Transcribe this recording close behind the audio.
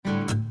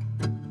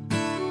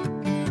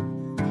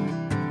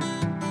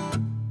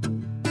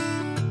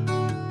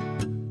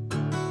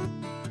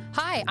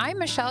Hi, I'm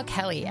Michelle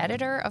Kelly,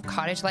 editor of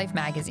Cottage Life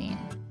magazine.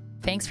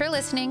 Thanks for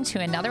listening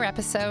to another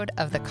episode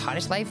of the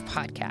Cottage Life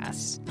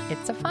podcast.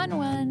 It's a fun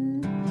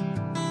one.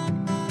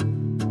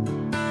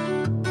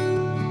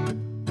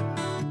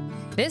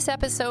 This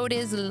episode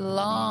is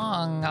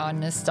long on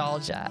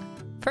nostalgia.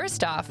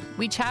 First off,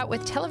 we chat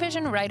with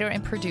television writer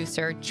and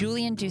producer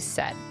Julien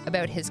Doucette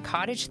about his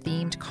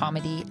cottage-themed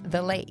comedy,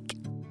 The Lake.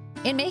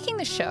 In making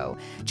the show,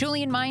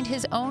 Julien mined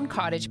his own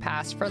cottage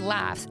past for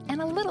laughs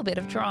and a little bit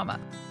of drama.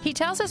 He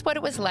tells us what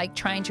it was like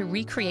trying to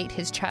recreate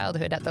his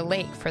childhood at the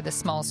lake for the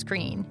small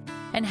screen,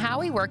 and how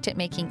he worked at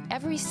making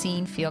every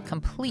scene feel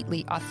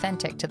completely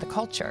authentic to the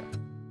culture.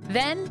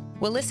 Then,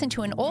 we'll listen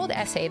to an old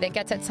essay that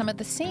gets at some of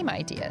the same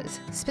ideas,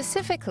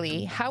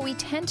 specifically how we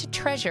tend to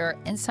treasure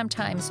and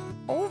sometimes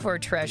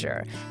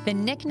over-treasure the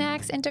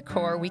knickknacks and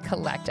decor we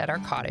collect at our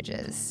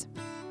cottages.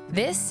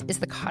 This is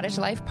the Cottage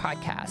Life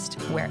podcast,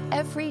 where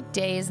every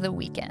day is the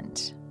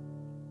weekend.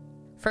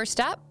 First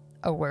up,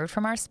 a word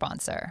from our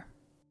sponsor.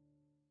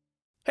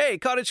 Hey,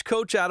 cottage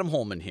coach Adam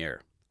Holman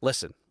here.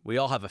 Listen, we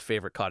all have a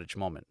favorite cottage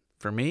moment.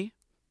 For me,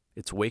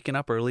 it's waking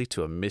up early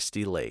to a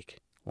misty lake,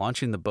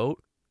 launching the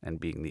boat, and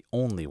being the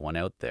only one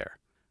out there.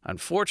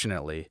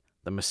 Unfortunately,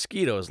 the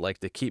mosquitoes like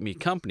to keep me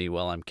company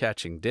while I'm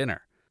catching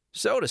dinner.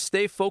 So to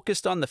stay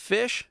focused on the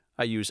fish,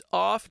 I use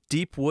Off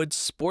Deep Woods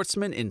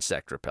Sportsman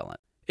Insect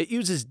Repellent. It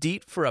uses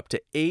DEET for up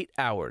to 8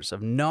 hours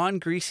of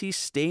non-greasy,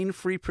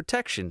 stain-free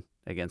protection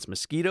against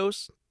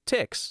mosquitoes,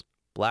 ticks,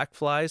 black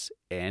flies,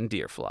 and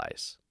deer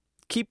flies.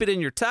 Keep it in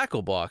your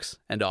tackle box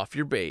and off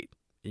your bait,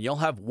 and you'll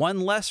have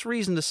one less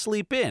reason to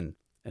sleep in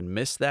and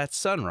miss that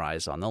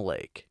sunrise on the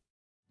lake.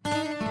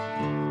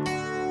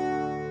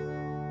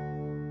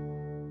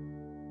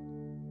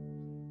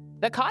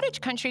 The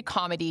cottage-country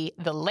comedy,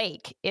 The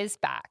Lake, is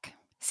back.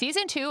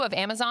 Season 2 of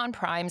Amazon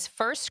Prime's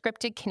first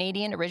scripted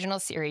Canadian original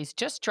series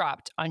just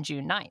dropped on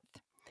June 9th.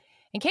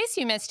 In case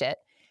you missed it,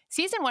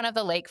 Season 1 of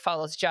The Lake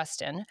follows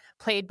Justin,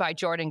 played by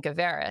Jordan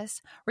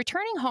Gavaris,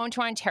 returning home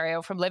to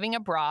Ontario from living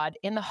abroad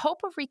in the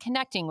hope of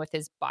reconnecting with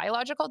his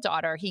biological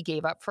daughter he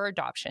gave up for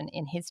adoption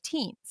in his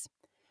teens.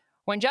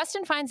 When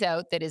Justin finds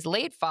out that his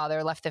late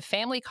father left the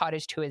family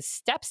cottage to his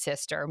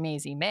stepsister,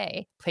 Maisie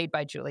May, played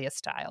by Julia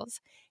Stiles,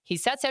 he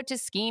sets out to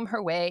scheme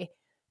her way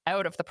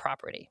out of the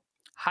property.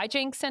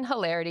 Hijinks and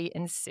hilarity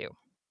ensue.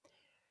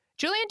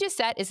 Julien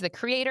Doucette is the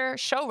creator,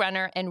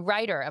 showrunner, and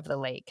writer of The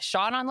Lake,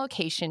 shot on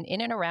location in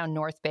and around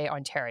North Bay,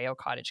 Ontario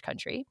cottage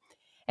country.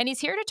 And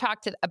he's here to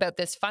talk about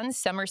this fun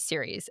summer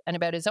series and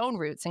about his own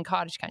roots in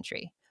cottage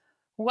country.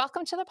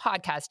 Welcome to the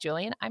podcast,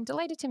 Julien. I'm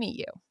delighted to meet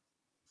you.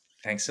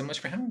 Thanks so much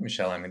for having me,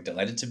 Michelle. I'm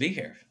delighted to be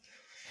here.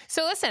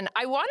 So listen,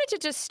 I wanted to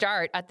just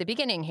start at the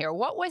beginning here.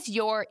 What was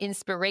your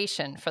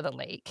inspiration for The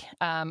Lake?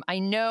 I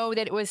know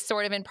that it was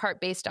sort of in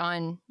part based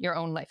on your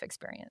own life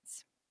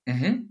experience.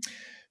 Mm-hmm.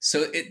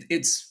 So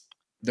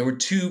there were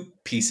two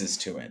pieces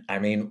to it. I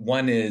mean,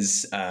 one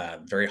is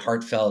very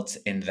heartfelt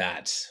in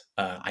that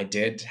I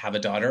did have a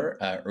daughter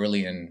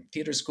early in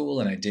theater school,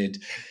 and I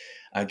did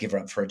give her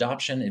up for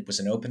adoption. It was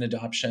an open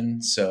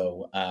adoption.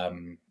 So,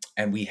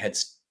 and we had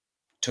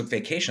took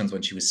vacations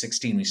when she was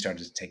 16. We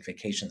started to take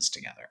vacations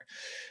together.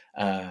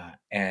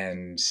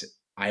 And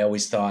I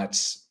always thought,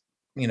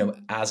 you know,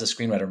 as a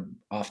screenwriter,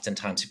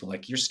 oftentimes people are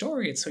like, your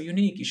story, it's so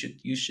unique.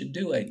 You should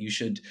do it. You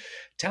should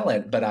tell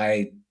it. But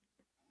I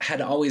had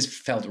always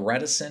felt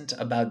reticent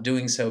about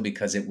doing so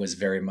because it was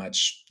very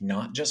much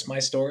not just my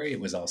story. It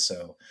was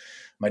also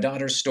my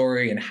daughter's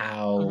story and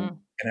how,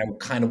 and I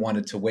kind of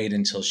wanted to wait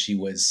until she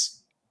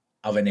was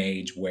of an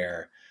age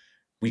where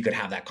we could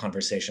have that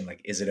conversation. Like,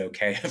 is it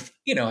okay if,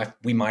 you know, if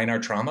we mine our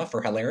trauma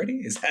for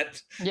hilarity? Is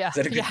that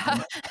a good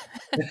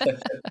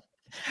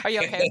Are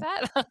you okay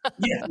with that?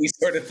 Yeah, we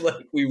sort of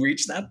we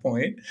reached that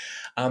point.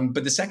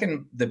 But the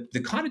second,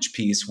 the cottage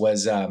piece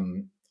was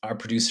our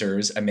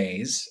producers,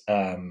 Amaze,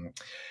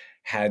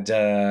 had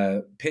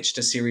pitched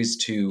a series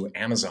to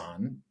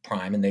Amazon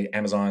Prime, and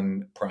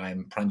Amazon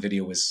Prime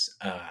Video was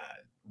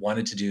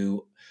wanted to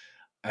do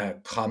a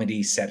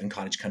comedy set in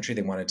cottage country.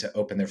 They wanted to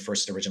open their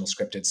first original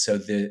scripted. So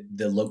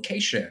the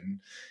location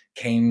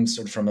came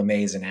sort of from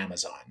Amaze and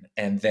Amazon.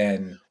 And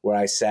then where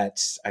I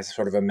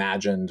sort of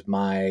imagined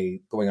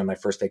going on my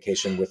first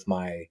vacation with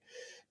my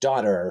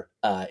daughter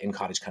in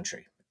cottage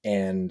country.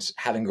 And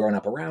having grown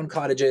up around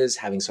cottages,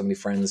 having so many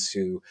friends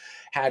who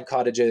had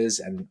cottages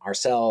and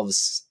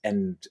ourselves,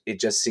 and it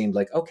just seemed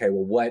like, okay,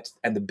 well,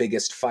 and the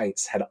biggest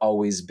fights had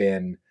always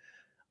been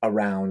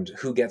around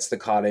who gets the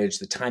cottage,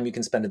 the time you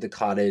can spend at the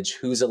cottage,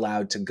 who's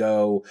allowed to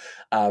go.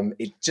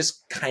 It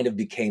just kind of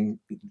became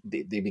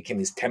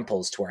these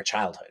temples to our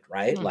childhood,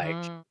 right? Like,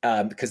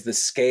 because the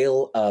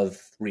scale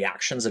of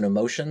reactions and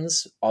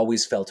emotions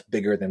always felt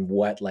bigger than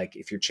like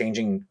if you're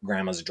changing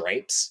grandma's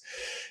drapes,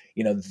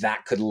 you know,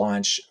 that could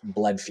launch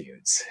blood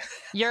feuds.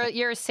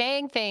 You're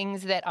saying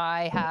things that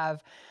I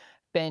have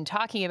been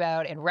talking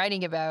about and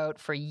writing about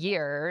for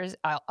years.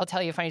 I'll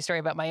tell you a funny story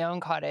about my own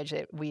cottage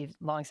that we've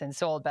long since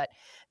sold, but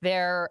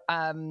there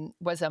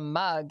was a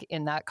mug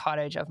in that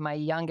cottage of my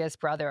youngest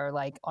brother,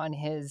 like on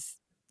his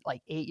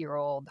like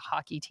 8-year-old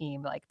hockey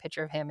team, like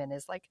picture of him in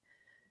his like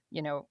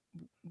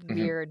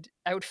weird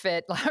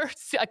outfit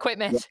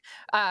equipment,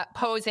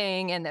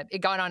 posing, and that it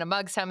got on a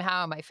mug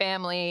somehow, my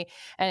family.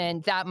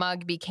 And that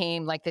mug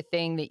became like the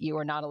thing that you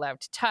were not allowed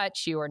to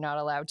touch. You were not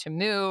allowed to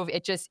move.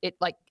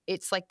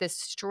 It's like this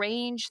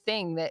strange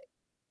thing that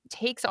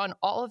takes on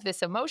all of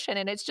this emotion,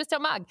 and it's just a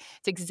mug.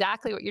 It's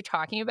exactly what you're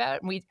talking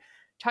about. And we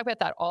talk about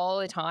that all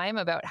the time,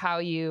 about how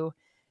you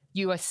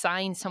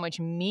assign so much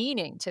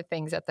meaning to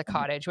things at the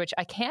cottage, which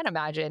I can't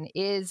imagine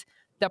is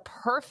the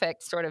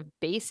perfect sort of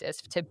basis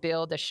to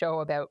build a show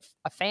about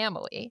a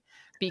family,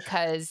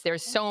 because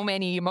there's so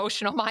many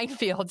emotional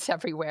minefields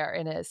everywhere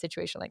in a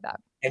situation like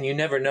that. And you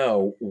never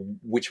know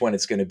which one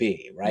it's going to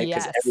be, right?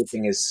 Because Yes.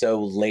 everything is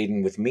so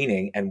laden with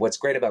meaning. And what's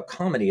great about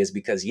comedy is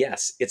because,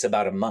 yes, it's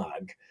about a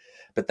mug,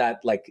 but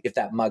that, like, if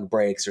that mug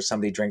breaks or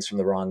somebody drinks from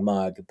the wrong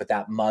mug, but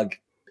that mug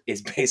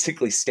is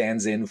basically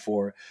stands in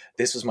for,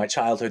 this was my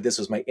childhood, this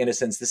was my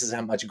innocence, this is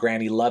how much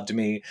Granny loved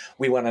me,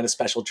 we went on a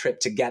special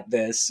trip to get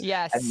this,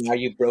 Yes. and now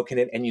you've broken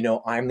it, and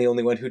I'm the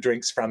only one who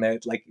drinks from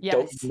it. Like, Yes.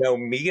 don't you know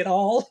me at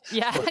all?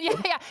 Yeah.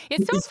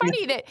 It's so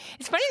funny that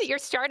you're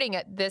starting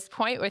at this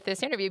point with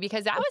this interview,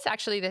 because that was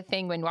actually the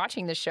thing when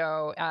watching the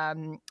show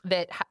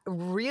that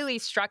really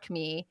struck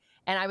me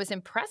and I was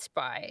impressed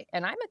by.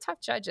 And I'm a tough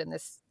judge in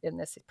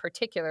this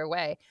particular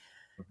way.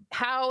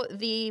 How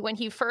when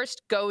he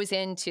first goes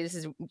into, this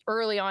is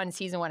early on in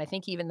season 1, I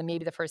think even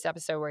maybe the first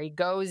episode, where he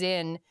goes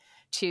in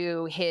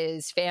to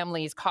his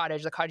family's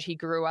cottage, the cottage he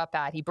grew up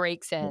at, he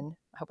breaks in.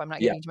 I hope I'm not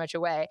giving too much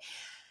away.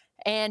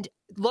 And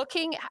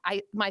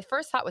my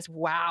first thought was,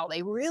 wow,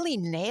 they really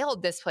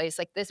nailed this place.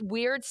 Like, this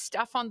weird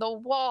stuff on the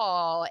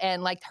wall,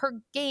 and like her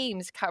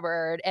games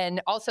cupboard.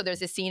 And also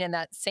there's a scene in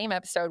that same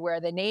episode where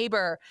the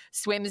neighbor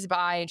swims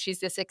by and she's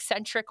this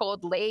eccentric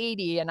old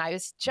lady. And I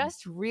was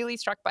just really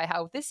struck by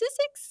how this is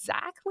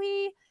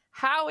exactly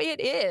how it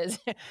is.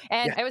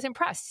 And I was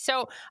impressed.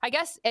 So I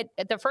guess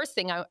the first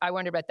thing I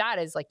wondered about that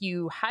is, like,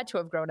 you had to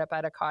have grown up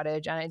at a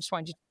cottage. And I just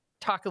wanted to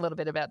talk a little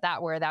bit about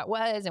that, where that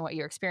was and what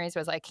your experience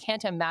was. I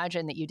can't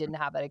imagine that you didn't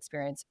have that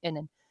experience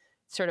and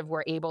sort of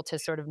were able to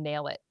sort of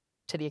nail it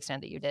to the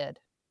extent that you did.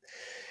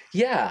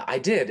 Yeah, I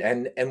did.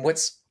 And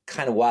what's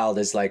kind of wild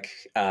is, like,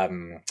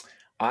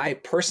 I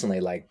personally,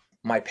 like,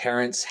 my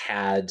parents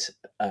had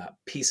a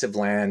piece of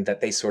land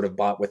that they sort of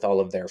bought with all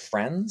of their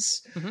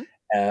friends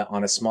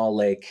on a small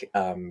lake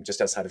just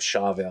outside of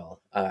Shawville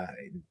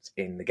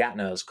in the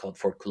Gatineaus, called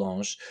Fort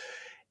Coulonge.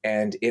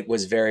 And it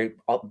was very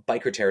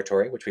biker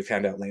territory, which we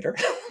found out later.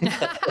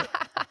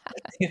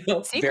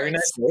 Very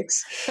nice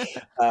lakes.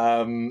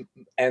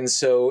 And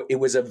so it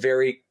was a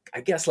very, I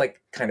guess, like,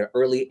 kind of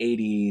early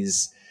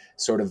 80s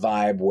sort of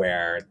vibe,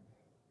 where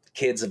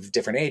kids of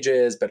different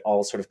ages, but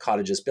all sort of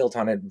cottages built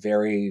on it,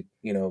 very,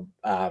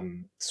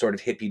 sort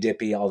of hippy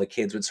dippy. All the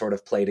kids would sort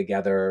of play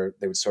together.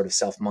 They would sort of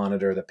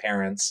self-monitor the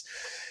parents,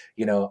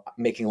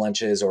 making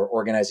lunches or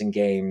organizing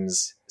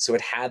games. So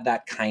it had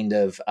that kind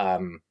of,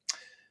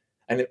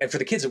 and for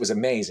the kids, it was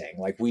amazing.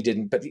 Like, we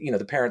didn't, but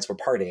the parents were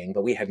partying,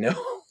 but we had no,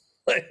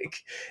 like,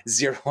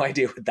 zero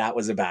idea what that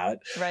was about.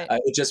 Right.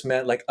 It just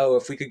meant, like, oh,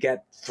 if we could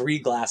get 3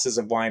 glasses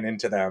of wine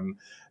into them,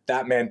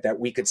 that meant that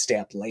we could stay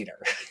up later.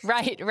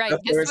 Right.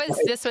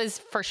 This was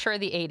for sure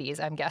the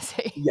 80s, I'm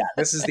guessing. Yeah,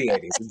 this is the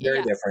 80s. It's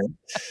very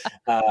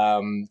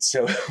different.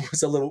 So it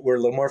was we're a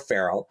little more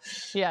feral.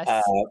 Yes.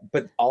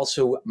 But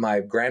also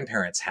my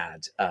grandparents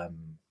had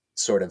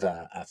sort of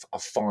a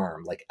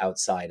farm, like,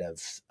 outside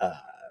of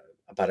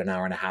about an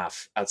hour and a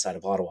half outside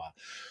of Ottawa,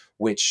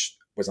 which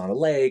was on a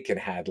lake and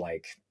had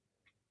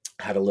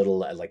a little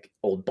like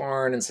old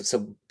barn and stuff.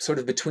 So sort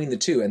of between the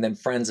two. And then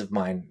friends of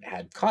mine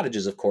had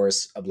cottages, of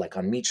course, like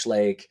on Meech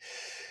Lake.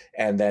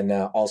 And then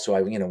also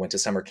I, went to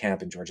summer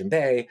camp in Georgian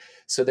Bay.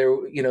 So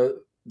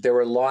there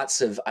were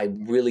lots of, I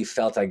really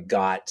felt I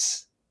got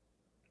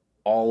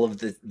all of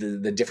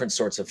the different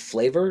sorts of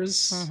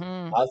flavors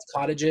of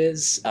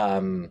cottages,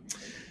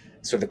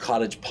 sort of the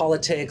cottage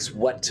politics,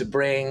 what to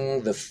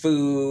bring, the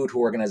food, who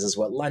organizes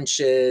what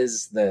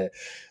lunches, the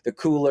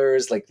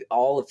coolers, like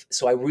all of.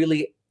 So I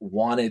really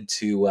wanted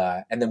to,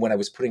 and then when I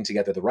was putting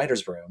together the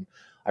writer's room,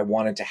 I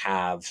wanted to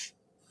have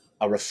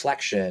a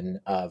reflection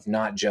of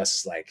not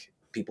just like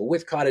people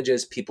with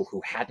cottages, people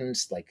who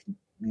hadn't, like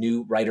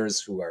new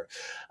writers who are,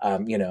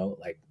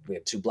 like we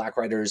had 2 Black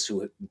writers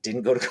who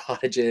didn't go to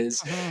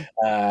cottages,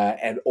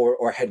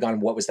 or had gone,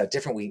 what was that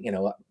different? We,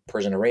 a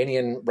Persian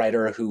Iranian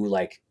writer who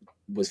like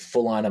was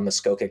full on a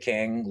Muskoka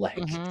king, like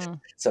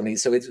somebody.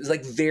 So it was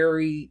like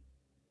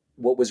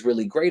what was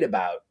really great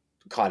about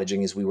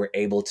cottaging is we were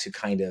able to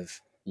kind of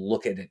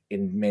look at it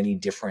in many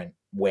different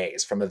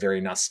ways, from a very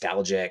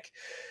nostalgic,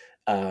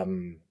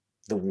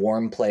 the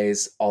warm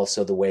place,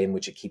 also the way in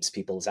which it keeps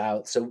people's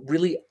out. So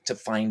really to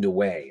find a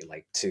way,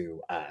 like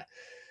to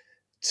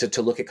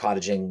look at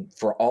cottaging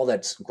for all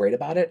that's great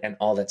about it and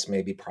all that's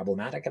maybe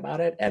problematic about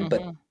it. And,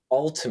 but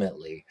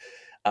ultimately,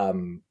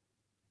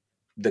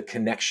 the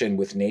connection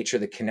with nature,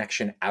 the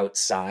connection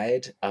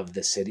outside of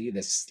the city,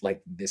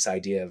 this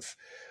idea of,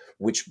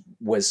 which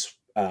was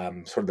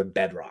sort of the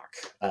bedrock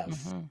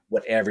of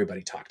what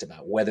everybody talked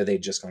about, whether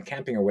they'd just gone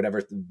camping or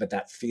whatever, but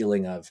that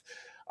feeling of,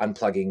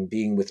 unplugging,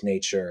 being with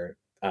nature.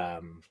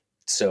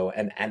 So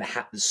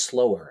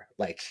slower,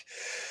 like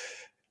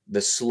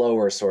the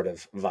slower sort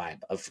of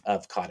vibe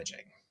of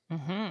cottaging.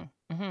 Mm-hmm.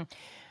 Mm-hmm.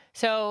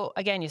 So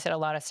again, you said a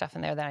lot of stuff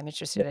in there that I'm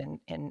interested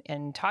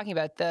in talking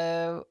about.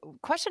 The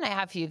question I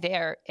have for you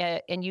there,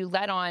 and you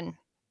led on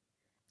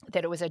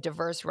that it was a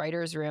diverse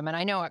writers' room, and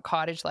I know at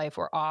Cottage Life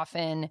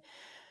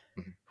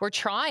we're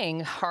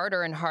trying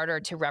harder and harder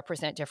to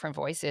represent different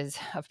voices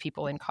of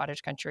people in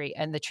cottage country.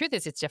 And the truth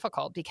is, it's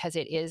difficult because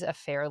it is a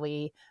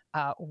fairly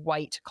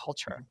white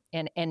culture,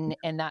 and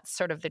that's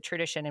sort of the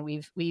tradition. And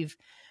we've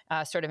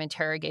sort of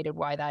interrogated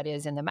why that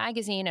is in the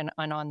magazine and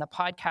on the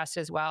podcast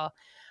as well.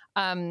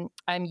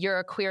 You're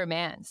a queer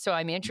man, so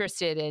I'm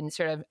interested in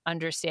sort of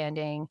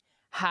understanding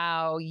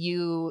how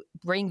you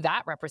bring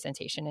that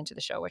representation into the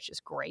show, which is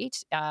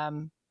great.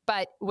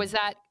 But was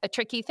that a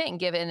tricky thing,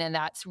 given and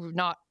that's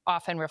not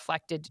often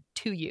reflected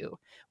to you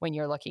when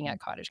you're looking at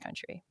cottage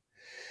country?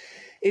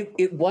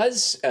 It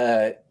was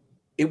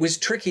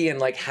tricky, and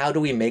like, how do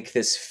we make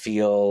this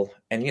feel?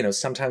 And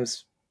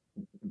sometimes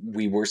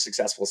we were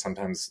successful,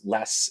 sometimes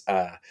less,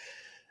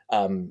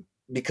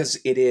 because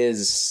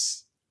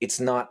it's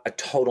not a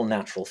total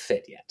natural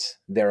fit yet.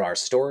 There are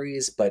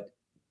stories, but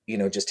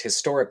just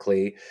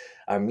historically,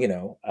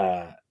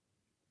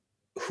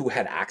 who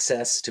had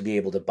access to be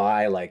able to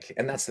buy, like,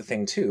 and that's the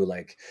thing too,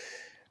 like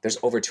there's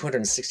over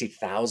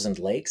 260,000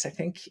 lakes, I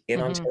think, in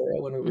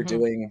Ontario when we were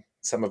doing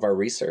some of our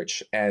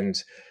research. And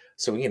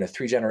so,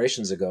 3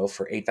 generations ago,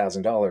 for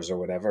 $8,000 or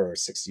whatever, or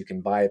six, you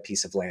can buy a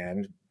piece of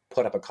land,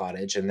 put up a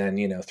cottage, and then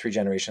 3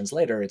 generations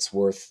later it's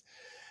worth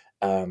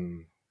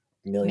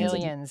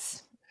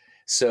millions.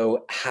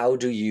 So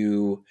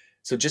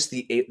just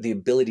the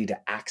ability to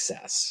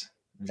access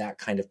that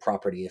kind of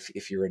property,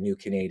 if you're a new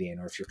Canadian,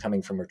 or if you're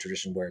coming from a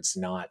tradition where it's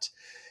not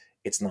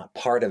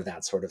part of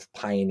that sort of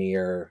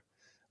pioneer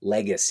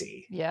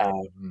legacy. Yeah.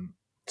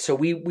 So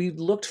we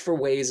looked for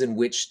ways in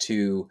which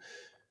to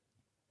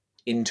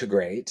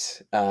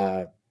integrate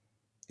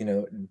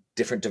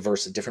different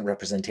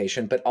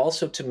representation, but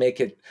also to make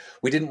it,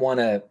 we didn't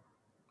want to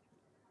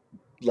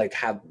like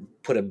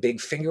put a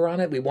big finger on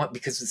it.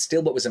 Because it's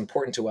still, what was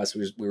important to us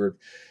was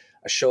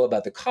a show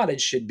about the cottage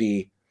should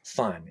be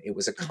fun. It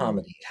was a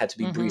comedy. It had to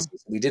be breezy.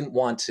 We didn't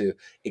want to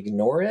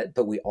ignore it,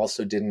 but we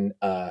also didn't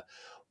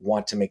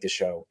want to make the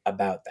show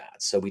about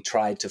that. So we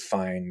tried to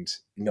find,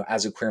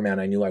 as a queer man,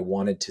 I knew I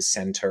wanted to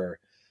center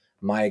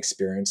my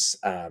experience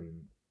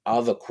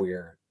of a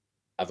queer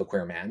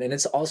man. And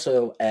it's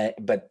also,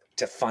 but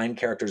to find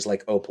characters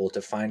like Opal,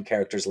 to find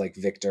characters like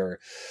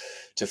Victor,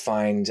 to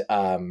find,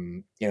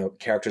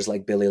 characters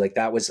like Billy, like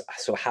that was,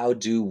 so how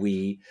do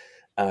we,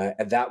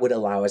 that would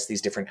allow us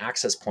these different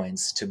access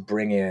points to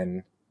bring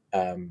in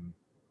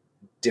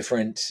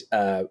different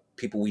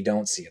people we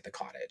don't see at the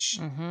cottage,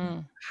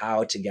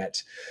 how to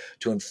get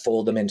to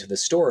unfold them into the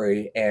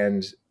story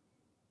and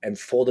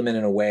fold them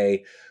in a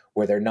way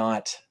where they're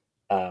not,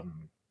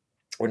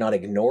 we're not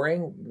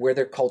ignoring where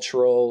their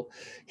cultural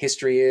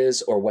history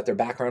is or what their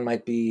background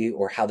might be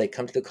or how they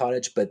come to the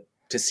cottage, but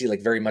to see,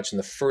 like, very much in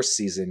the first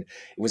season,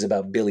 it was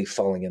about Billy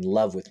falling in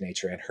love with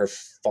nature and her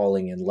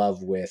falling in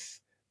love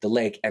with the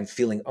lake and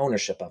feeling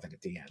ownership of it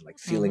at the end, like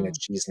feeling that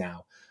she's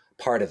now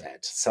part of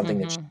it, something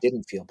that she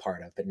didn't feel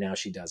part of, but now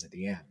she does at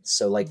the end.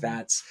 So like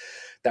that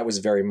was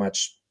very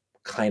much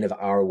kind of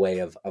our way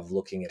of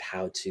looking at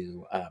how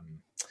to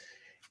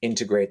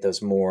integrate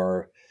those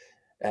more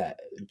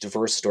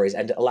diverse stories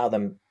and to allow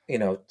them,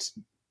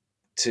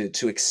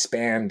 to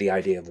expand the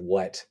idea of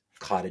what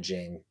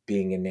cottaging,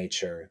 being in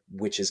nature,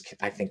 which is,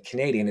 I think,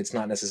 Canadian. It's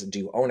not necessarily do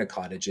you own a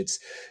cottage, it's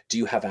do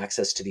you have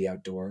access to the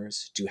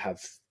outdoors, do you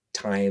have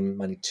time,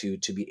 money to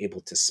be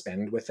able to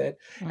spend with it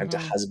and to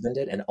husband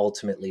it and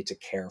ultimately to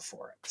care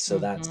for it. So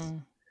that's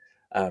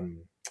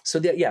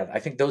I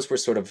think those were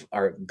sort of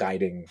our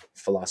guiding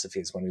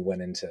philosophies when we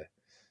went into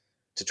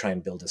to try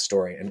and build a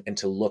story and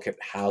to look at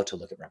how to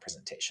look at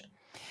representation.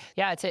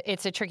 Yeah,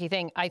 it's a tricky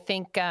thing. I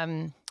think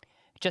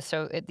just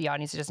so the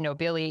audience doesn't know,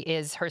 Billy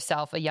is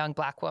herself a young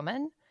Black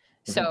woman.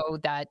 So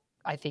that,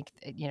 I think,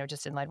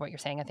 just in light of what you're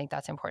saying, I think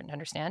that's important to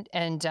understand.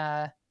 And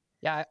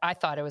I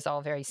thought it was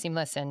all very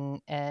seamless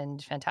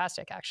and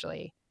fantastic,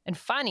 actually, and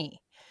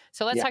funny.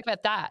 So let's talk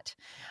about that.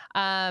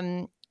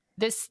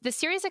 The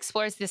series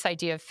explores this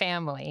idea of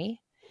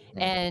family.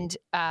 And,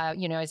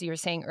 as you were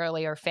saying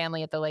earlier,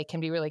 family at the lake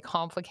can be really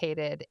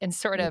complicated and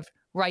sort of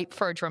ripe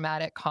for a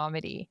dramatic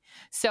comedy.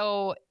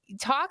 So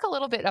talk a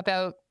little bit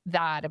about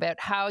that, about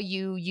how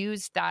you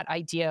use that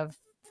idea of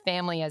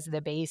family as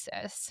the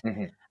basis,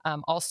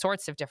 all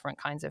sorts of different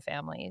kinds of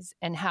families,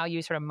 and how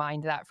you sort of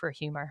mind that for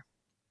humor.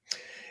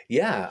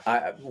 Yeah.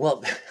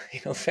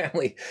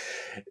 Family,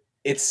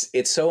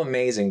 it's so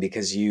amazing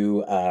because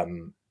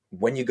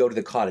when you go to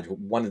the cottage,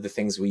 one of the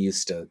things we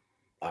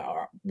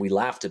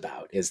laughed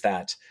about is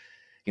that,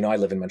 I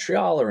live in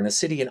Montreal or in a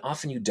city, and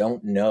often you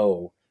don't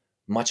know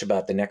much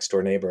about the next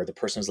door neighbor, or the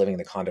person who's living in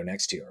the condo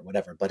next to you or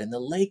whatever. But in the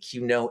lake,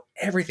 you know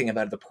everything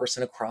about the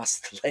person across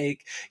the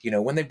lake, you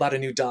know, when they bought a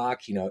new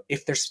dock, you know,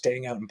 if they're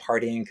staying out and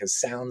partying because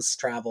sounds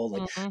travel,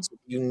 like, Mm-hmm. so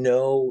you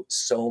know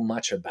so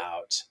much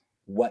about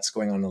what's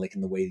going on in the lake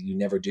in the way that you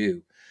never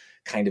do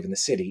kind of in the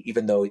city,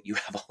 even though you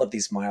have all of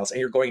these miles and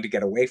you're going to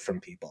get away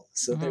from people.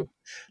 So Mm-hmm.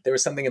 there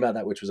was something about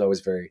that which was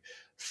always very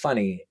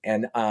funny.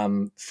 And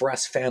for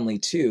us family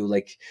too,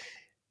 like,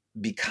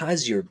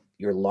 because you're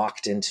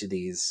locked into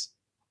these,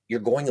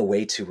 you're going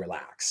away to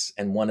relax.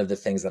 And one of the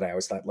things that I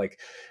always thought, like,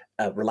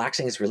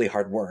 relaxing is really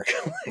hard work.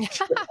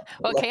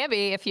 Well, it Like, can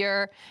be if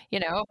you're,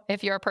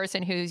 if you're a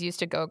person who's used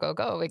to go, go,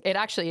 go. It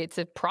actually, it's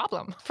a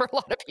problem for a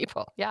lot of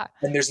people. Yeah.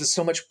 and there's just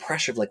so much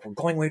pressure of like, we're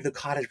going away to the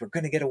cottage, we're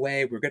going to get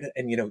away, we're going to,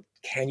 and you know,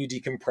 can you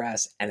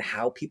decompress? And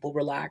how people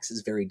relax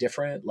is very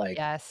different. Like,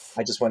 Yes.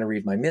 I just want to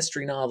read my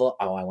mystery novel.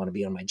 Oh, I want to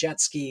be on my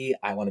jet ski.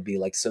 I want to be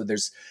like, so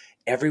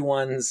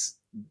everyone's,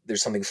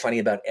 there's something funny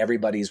about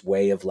everybody's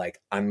way of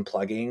like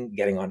unplugging,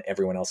 getting on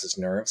everyone else's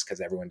nerves because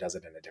everyone does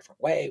it in a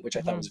different way, which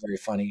I thought Mm-hmm. was very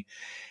funny.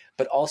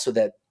 But also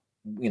that,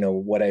 you know,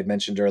 what I had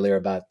mentioned earlier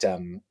about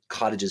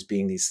cottages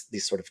being these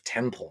sort of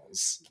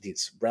temples,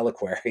 these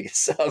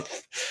reliquaries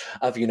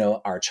of you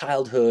know, our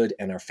childhood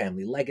and our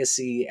family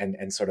legacy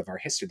and sort of our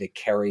history. They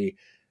carry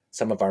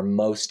some of our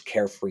most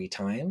carefree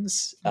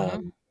times.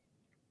 Mm-hmm.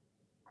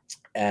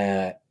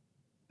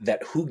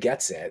 That who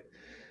gets it,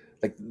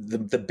 like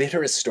the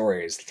bitterest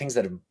stories, the things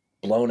that have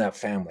blown up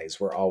families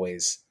were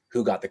always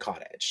who got the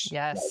cottage, like,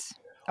 Yes.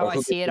 Oh, or I who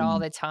gets see it all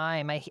the, the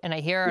time. I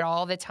hear it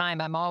all the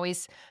time. I'm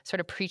always sort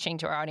of preaching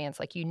to our audience,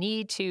 like, you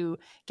need to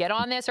get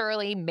on this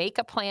early, make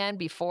a plan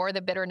before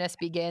the bitterness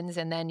begins,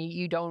 and then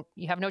you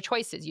have no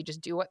choices. You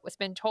just do what's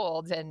been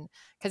told, and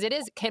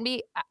because can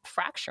be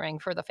fracturing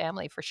for the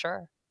family for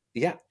sure.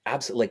 yeah,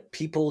 absolutely. Like,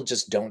 people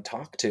just don't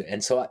talk to,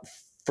 and so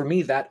for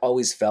me, that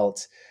always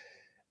felt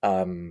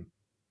um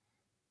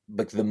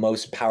like the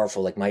most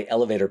powerful. Like, my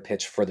elevator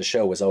pitch for the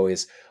show was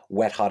always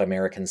wet hot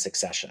American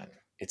succession.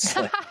 It's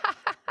like,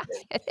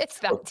 It's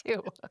that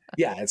too.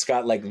 yeah, it's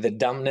got like the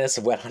dumbness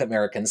of wet hot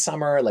American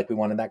summer. Like, we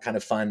wanted that kind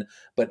of fun,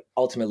 but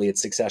ultimately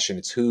it's succession.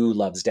 It's who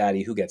loves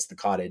daddy, who gets the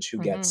cottage,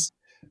 Hmm.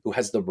 who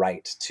has the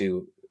right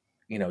to,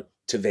 you know,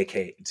 to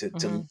vacate, Hmm.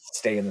 to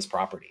stay in this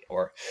property.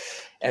 Or,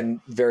 and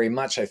very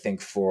much, I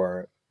think,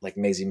 for like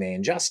Maisie May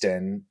and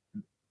Justin,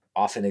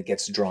 often it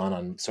gets drawn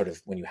on sort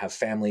of when you have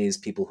families,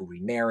 people who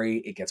remarry,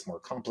 it gets more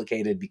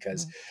complicated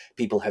because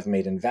people have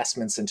made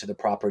investments into the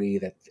property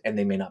that, and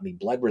they may not be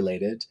blood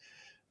related,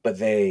 but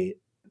they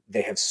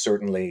have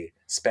certainly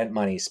spent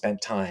money,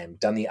 spent time,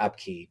 done the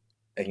upkeep,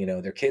 and you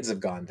know, their kids have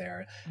gone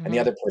there. And the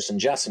Hmm. other person,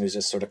 Justin, who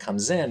just sort of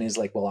comes in, is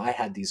like, well, I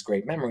had these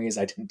great memories,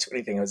 I didn't do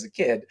anything when I was a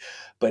kid,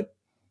 but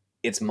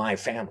it's my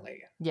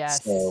family.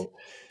 Yes.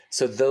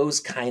 So those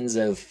kinds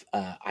of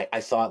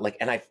I thought, like,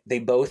 and they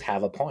both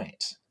have a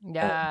point.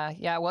 Yeah.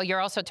 Yeah. Well, you're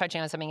also touching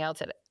on something else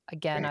that,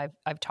 again,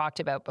 I've talked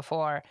about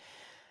before,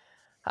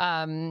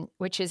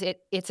 which is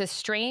it's a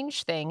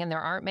strange thing, and there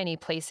aren't many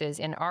places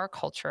in our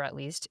culture, at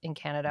least in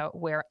Canada,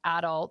 where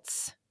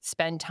adults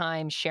spend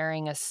time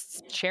sharing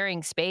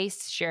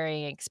space,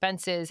 sharing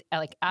expenses,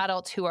 like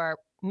adults who are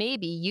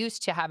maybe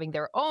used to having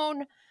their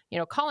own,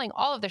 calling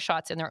all of the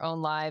shots in their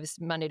own lives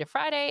Monday to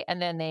Friday,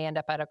 and then they end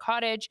up at a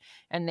cottage,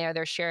 and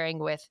they're sharing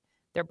with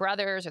their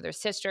brothers or their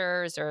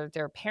sisters or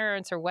their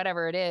parents or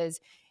whatever it is.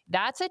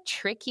 That's a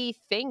tricky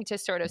thing to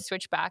sort of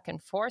switch back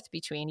and forth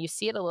between. You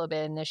see it a little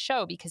bit in this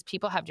show because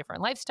people have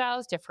different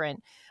lifestyles,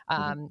 different,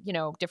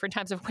 different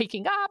times of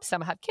waking up.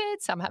 Some have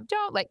kids, some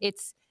don't. Like,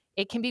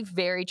 it can be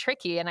very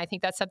tricky. And I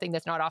think that's something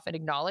that's not often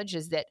acknowledged,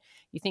 is that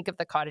you think of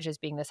the cottage as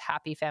being this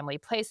happy family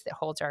place that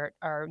holds our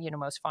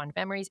most fond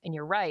memories. And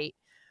you're right.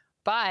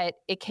 But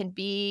it can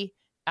be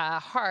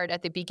hard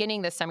at the beginning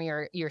of the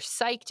summer. You're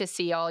psyched to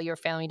see all your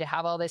family, to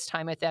have all this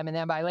time with them, and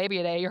then by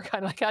Labor Day, you're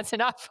kind of like, that's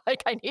enough.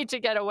 Like, I need to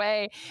get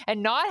away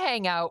and not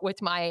hang out with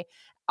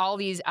all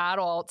these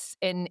adults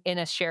in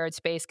a shared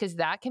space, because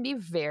that can be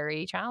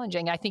very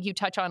challenging. I think you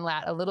touch on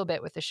that a little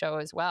bit with the show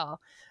as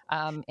well,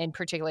 and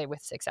particularly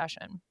with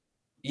Succession.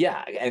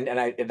 Yeah, and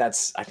I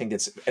think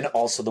it's, and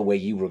also the way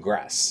you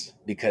regress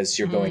because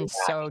you're going back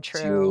So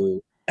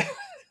true. to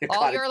the All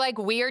cottage your like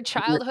weird with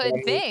your childhood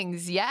family.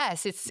 things.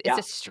 Yes, it's Yeah,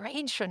 a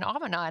strange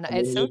phenomenon. and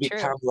It's then so you true.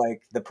 become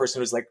like the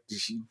person who's like,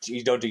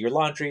 you don't do your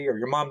laundry, or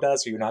your mom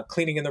does, or you're not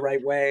cleaning in the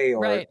right way,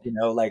 or Right. you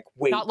know, like,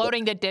 wait, Not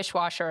loading the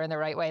dishwasher in the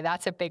right way.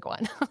 That's a big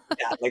one.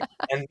 yeah, like,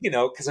 and you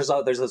know, because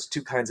there's those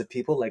two kinds of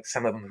people, like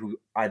some of them who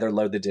either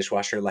load the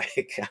dishwasher,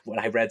 like what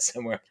I read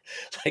somewhere,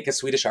 like a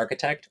Swedish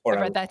architect, I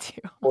read that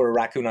too. or a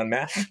raccoon on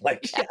meth.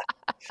 Like, Yeah.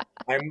 yeah,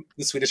 I'm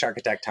the Swedish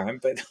architect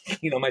time, but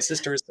you know, my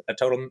sister's a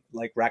total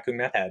like raccoon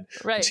meth head.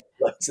 Right. She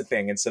loves the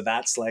thing, and so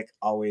that's like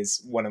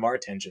always one of our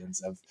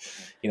tensions of,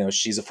 you know,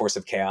 she's a force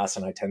of chaos,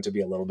 and I tend to be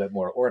a little bit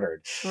more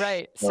ordered.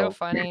 Right. So So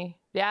funny.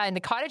 Yeah, and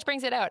the cottage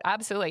brings it out.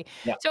 Absolutely.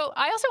 Yeah. So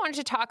I also wanted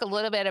to talk a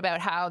little bit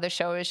about how the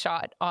show is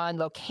shot on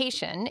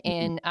location Mhm.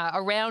 in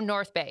around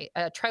North Bay,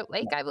 Trout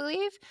Lake, I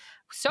believe.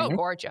 So Mhm.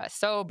 gorgeous,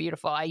 so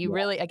beautiful. You Yeah.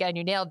 really, again,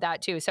 you nailed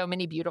that too. So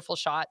many beautiful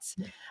shots.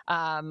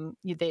 Yeah.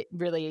 That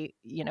really,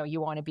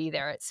 you want to be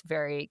there. It's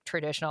very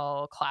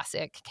traditional,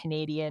 classic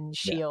Canadian Yeah.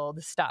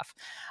 Shield stuff.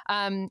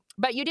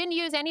 But you didn't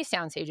use any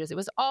sound stages. It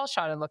was all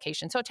shot on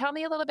location. So tell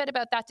me a little bit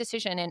about that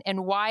decision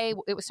and why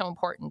it was so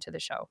important to the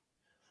show.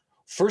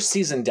 First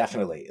season,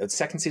 definitely.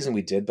 Second season,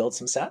 we did build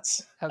some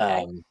sets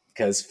Okay.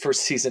 because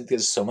first season,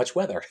 there's so much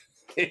weather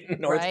in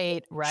North.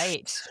 Right,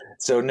 right.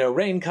 So no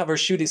rain cover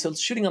shooting. So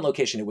shooting on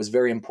location, it was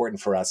very important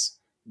for us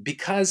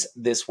because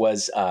this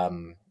was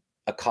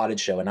a cottage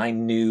show, and I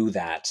knew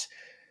that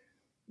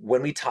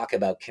when we talk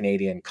about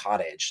Canadian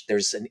cottage,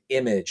 there's an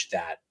image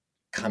that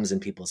comes in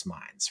people's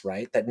minds,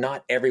 right? That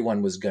not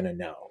everyone was going to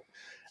know.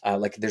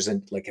 Like there's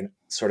an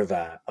sort of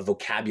a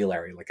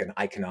vocabulary, like an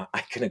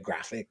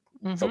iconographic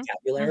Mm-hmm.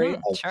 vocabulary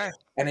Mm-hmm. of, Sure.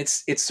 and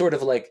it's sort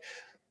of like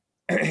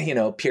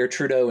Pierre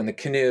Trudeau in the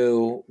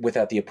canoe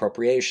without the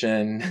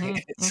appropriation. Mm-hmm.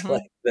 It's Mm-hmm.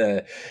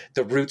 like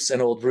the roots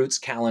and old roots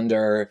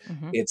calendar.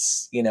 Mm-hmm.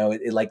 It's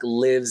it like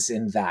lives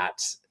in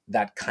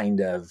that kind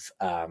of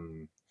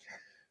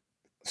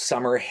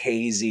summer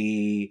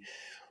hazy,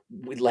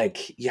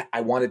 like, yeah,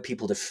 I wanted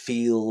people to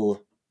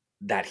feel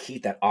that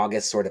heat, that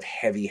August sort of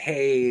heavy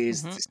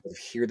haze, Mm-hmm. to sort of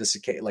hear the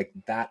cicada, like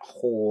that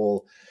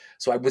whole.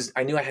 So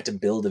I knew I had to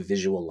build a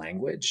visual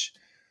language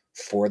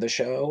for the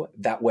show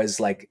that was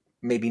like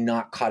maybe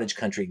not cottage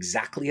country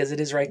exactly as it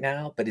is right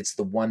now, but it's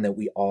the one that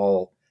we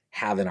all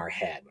have in our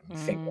head when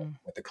we think of Mm.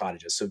 what the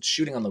cottages. So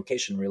shooting on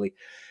location really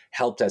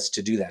helped us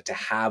to do that, to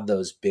have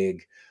those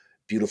big,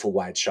 beautiful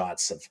wide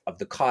shots of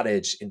the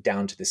cottage and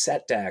down to the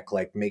set deck,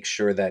 like make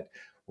sure that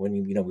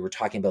when we were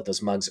talking about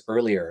those mugs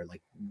earlier,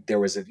 like there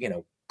was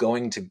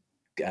going to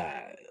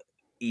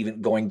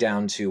even going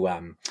down to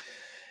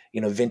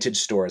vintage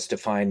stores to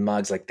find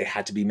mugs, like they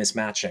had to be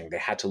mismatching, they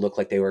had to look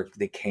like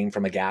they came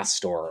from a gas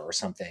store or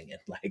something, and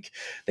like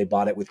they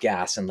bought it with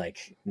gas in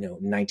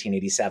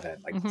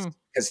 1987, like Mm-hmm.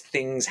 because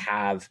things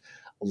have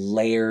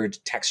layered,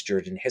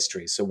 textured in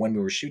history. So when we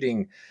were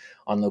shooting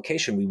on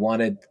location, we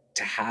wanted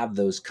to have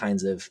those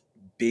kinds of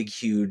big,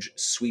 huge,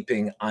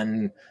 sweeping,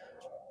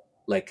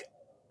 like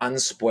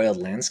unspoiled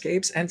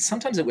landscapes. And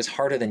sometimes it was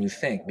harder than you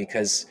think,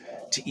 because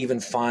to even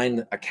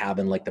find a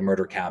cabin like the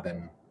murder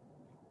cabin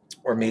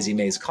or Maisie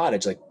May's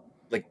cottage, like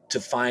to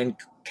find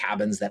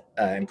cabins that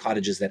and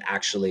cottages that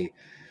actually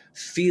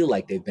feel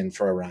like they've been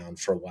around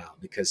for a while,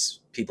 because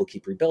people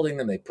keep rebuilding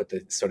them. They put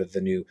the sort of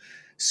the new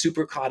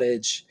super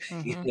cottage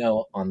Mm-hmm.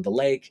 on the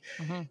lake.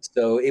 Mm-hmm.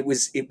 So it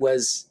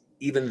was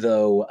even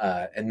though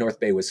and North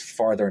Bay was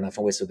farther enough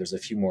away, so there's a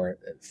few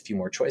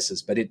more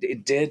choices, but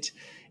it did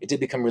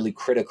become really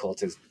critical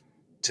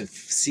to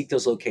seek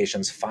those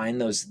locations,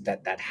 find those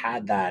that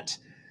had that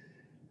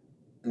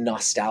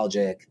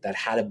nostalgic, that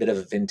had a bit of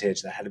a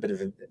vintage, that had a bit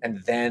of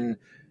and then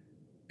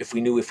if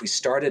we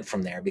started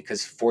from there,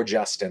 because for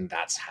Justin,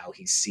 that's how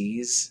he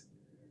sees,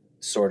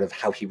 sort of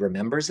how he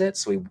remembers it.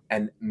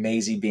 And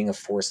Maisie being a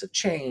force of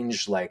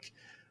change, like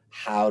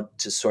how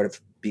to sort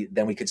of be,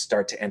 then we could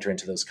start to enter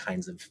into those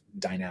kinds of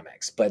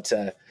dynamics. But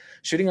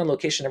shooting on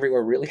location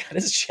everywhere really had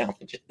its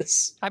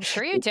challenges. I'm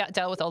sure you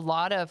dealt with a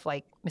lot of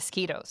like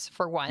mosquitoes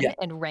for one, Yeah,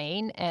 and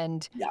rain,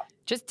 and yeah.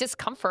 just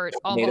discomfort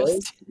Tornadoes.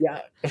 almost.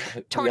 Yeah,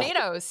 we,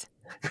 Tornadoes.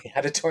 we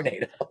had a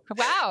tornado.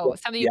 Wow.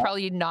 Something you Yeah,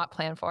 probably did not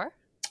plan for.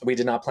 we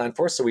did not plan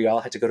for, so we all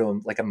had to go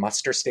to like a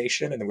muster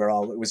station, and it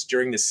was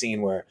during the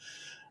scene where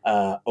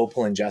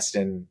Opal and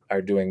Justin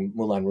are doing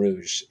Moulin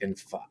Rouge and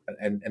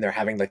they're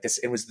having like this.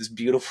 It was this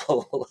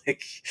beautiful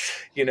like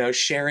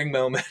sharing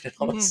moment, and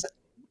all of a Mm-hmm. sudden,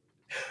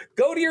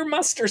 go to your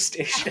muster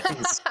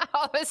stations.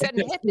 All of a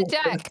sudden, hit the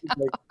deck.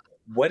 Like,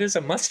 what is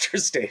a muster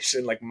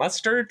station? Like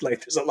mustard? Like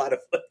there's a lot of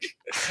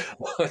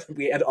like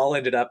we had all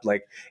ended up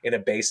like in a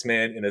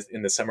basement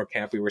in the summer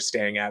camp we were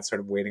staying at, sort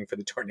of waiting for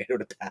the tornado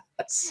to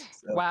pass.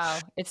 So, Wow.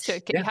 You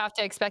yeah. have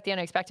to expect the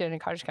unexpected in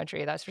cottage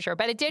country, that's for sure.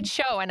 But it did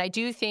show. And I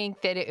do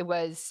think that it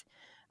was,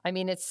 I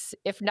mean, it's,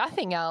 if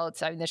nothing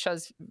else, I mean, the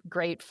show's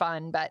great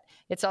fun, but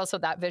it's also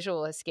that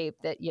visual escape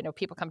that,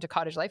 people come to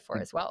cottage life for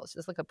as well. So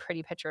just look at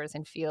pretty pictures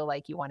and feel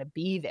like you want to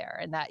be there.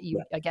 And that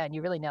Yeah. again,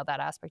 you really nailed that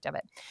aspect of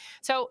it.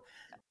 So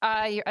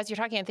as you're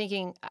talking, I'm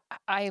thinking,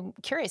 I'm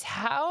curious,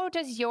 how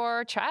does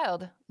your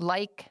child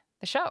like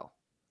the show?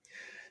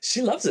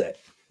 She loves it.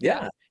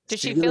 Yeah. Yeah. Does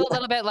She she really feel a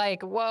little bit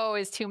like, whoa,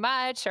 is too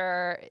much,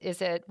 or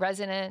is it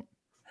resonant?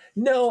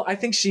 No, I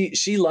think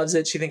she loves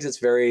it. She thinks it's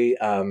very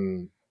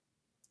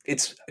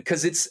it's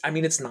because it's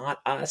not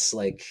us,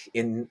 like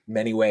in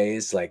many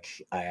ways, like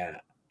I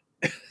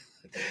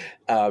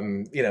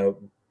you know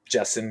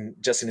Justin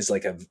is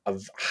like a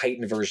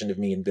heightened version of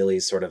me, and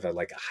Billy's sort of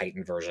like a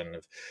heightened version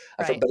of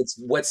her, Right. but it's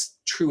what's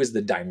true is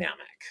the dynamic.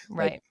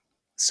 Like, Right.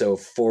 so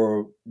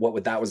for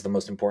that was the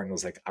most important,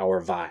 was like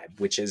our vibe,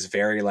 which is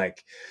very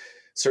like,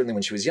 certainly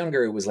when she was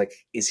younger, it was like,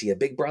 is he a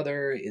big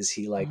brother? Is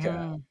he like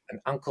Mhm.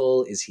 an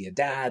uncle? Is he a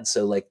dad?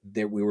 So like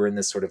there we were in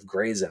this sort of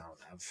gray zone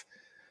of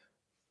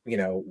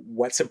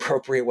what's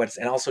appropriate,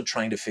 and also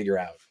trying to figure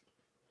out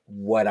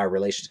what our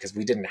relationship, because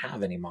we didn't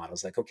have any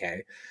models. Like,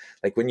 okay,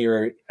 like when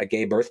you're a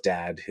gay birth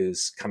dad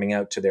who's coming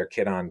out to their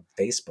kid on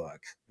Facebook,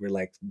 we're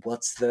like,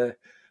 what's the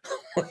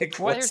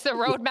where's the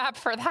roadmap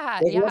for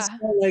that?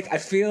 I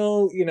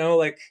feel,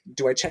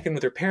 do I check in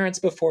with her parents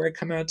before I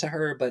come out to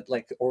her? But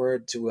or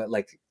do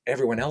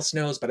everyone else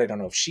knows, but I don't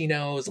know if she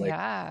knows.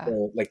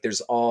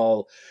 There's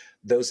all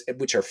those,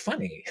 which are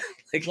funny.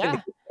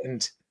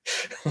 And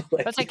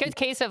that's a good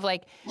case of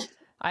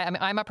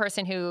I'm a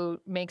person who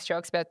makes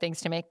jokes about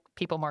things to make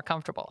people more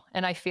comfortable.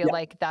 And I feel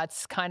like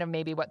that's kind of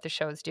maybe what the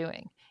show's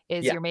doing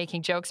is you're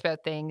making jokes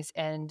about things.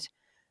 And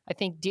I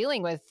think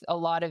dealing with a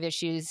lot of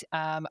issues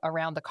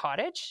around the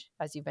cottage,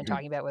 as you've been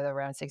talking about with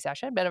around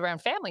succession, but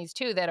around families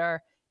too, that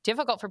are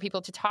difficult for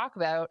people to talk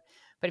about.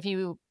 But if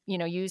you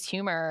use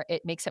humor,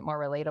 it makes it more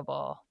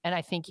relatable. And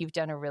I think you've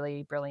done a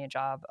really brilliant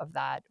job of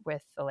that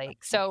with The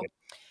Lake. So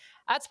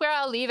that's where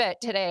I'll leave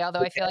it today, although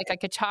I feel like I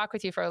could talk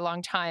with you for a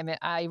long time.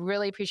 I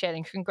really appreciate it.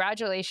 And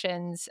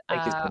congratulations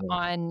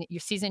on your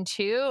season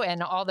 2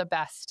 and all the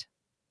best.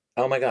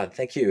 Oh my God.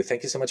 Thank you.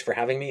 Thank you so much for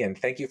having me. And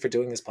thank you for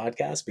doing this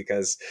podcast,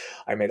 because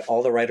I made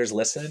all the writers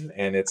listen,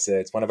 and it's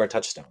one of our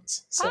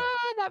touchstones. So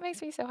that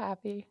makes me so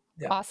happy.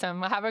 Yeah.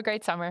 Awesome. Well, have a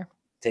great summer.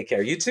 Take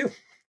care. You too.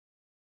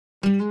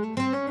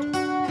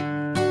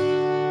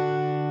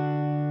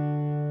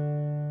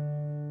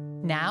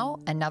 Now,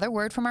 another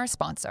word from our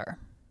sponsor.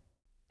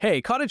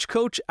 Hey, cottage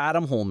coach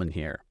Adam Holman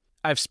here.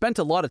 I've spent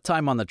a lot of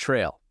time on the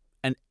trail,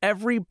 and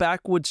every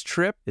backwoods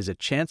trip is a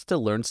chance to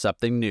learn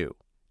something new.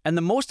 And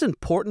the most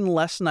important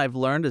lesson I've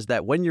learned is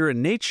that when you're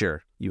in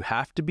nature, you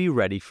have to be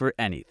ready for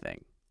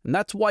anything. And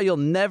that's why you'll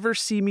never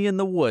see me in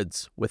the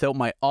woods without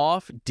my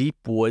Off Deep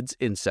Woods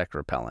insect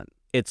repellent.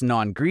 It's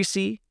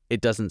non-greasy, it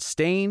doesn't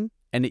stain,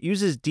 and it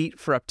uses DEET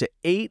for up to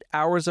 8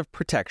 hours of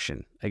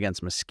protection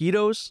against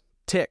mosquitoes,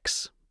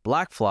 ticks,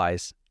 black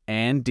flies,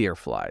 and deer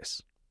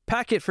flies.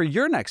 Pack it for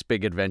your next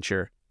big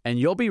adventure, and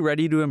you'll be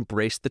ready to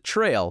embrace the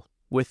trail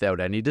without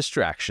any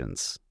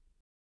distractions.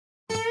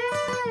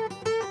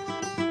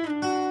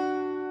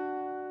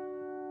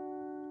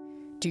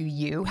 Do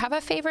you have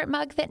a favorite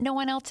mug that no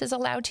one else is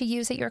allowed to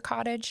use at your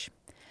cottage?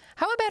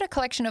 How about a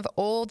collection of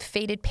old,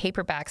 faded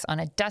paperbacks on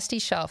a dusty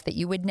shelf that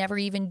you would never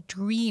even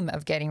dream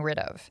of getting rid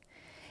of?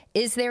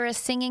 Is there a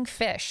singing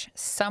fish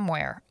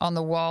somewhere on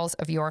the walls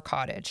of your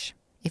cottage?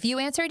 If you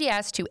answered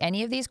yes to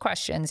any of these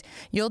questions,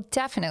 you'll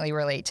definitely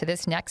relate to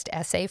this next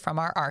essay from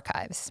our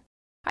archives.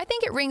 I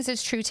think it rings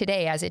as true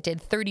today as it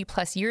did 30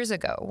 plus years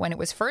ago when it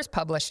was first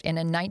published in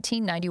a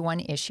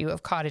 1991 issue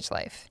of Cottage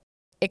Life.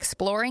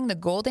 Exploring the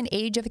Golden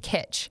Age of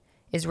Kitsch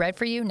is read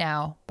for you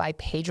now by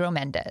Pedro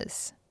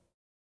Mendez.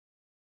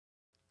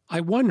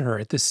 I won her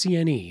at the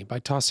CNE by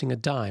tossing a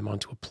dime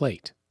onto a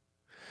plate.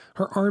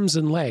 Her arms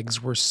and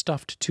legs were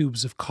stuffed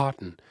tubes of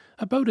cotton,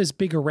 about as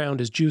big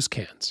around as juice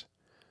cans.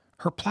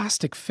 Her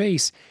plastic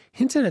face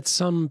hinted at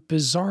some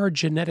bizarre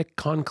genetic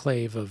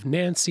conclave of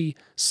Nancy,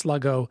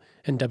 Sluggo,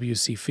 and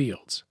W.C.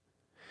 Fields.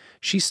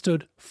 She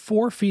stood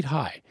 4 feet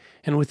high,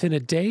 and within a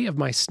day of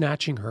my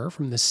snatching her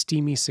from the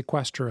steamy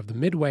sequester of the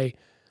Midway,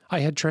 I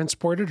had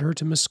transported her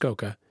to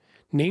Muskoka,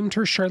 named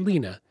her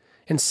Charlena,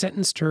 and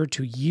sentenced her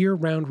to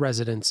year-round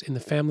residence in the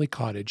family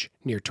cottage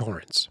near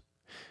Torrance.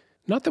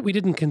 Not that we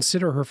didn't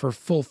consider her for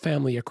full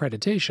family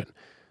accreditation,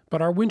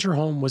 but our winter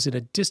home was in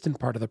a distant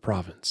part of the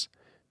province.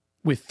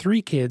 With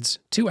 3 kids,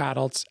 2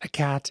 adults, a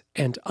cat,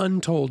 and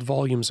untold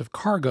volumes of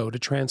cargo to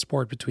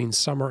transport between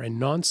summer and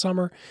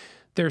non-summer,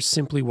 there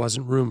simply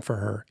wasn't room for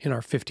her in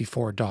our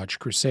 '54 Dodge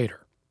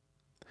Crusader.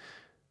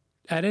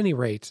 At any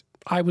rate,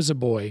 I was a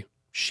boy,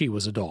 she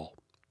was a doll.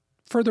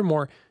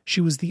 Furthermore, she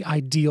was the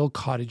ideal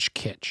cottage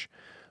kitsch,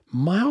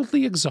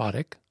 mildly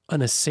exotic,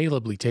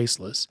 unassailably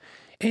tasteless,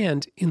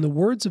 and, in the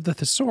words of the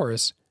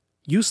thesaurus,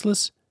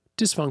 useless,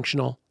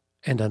 dysfunctional,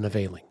 and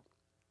unavailing.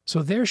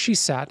 So there she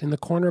sat in the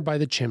corner by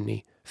the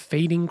chimney,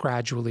 fading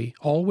gradually,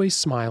 always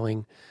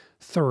smiling,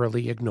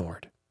 thoroughly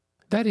ignored.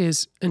 That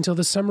is, until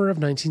the summer of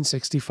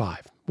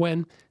 1965,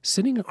 when,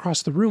 sitting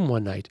across the room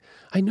one night,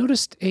 I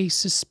noticed a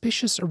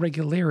suspicious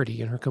irregularity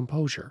in her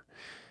composure.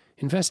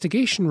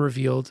 Investigation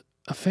revealed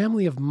a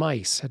family of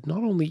mice had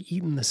not only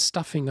eaten the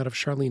stuffing out of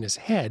Charlena's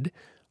head,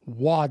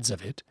 wads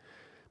of it,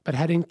 but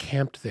had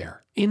encamped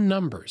there, in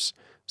numbers,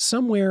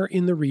 somewhere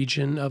in the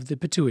region of the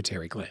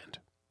pituitary gland.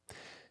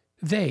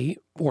 They,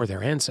 or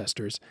their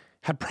ancestors,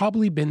 had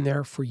probably been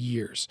there for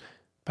years,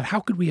 but how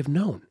could we have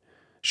known?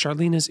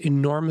 Charlena's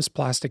enormous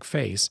plastic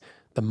face,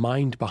 the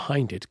mind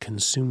behind it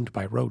consumed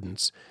by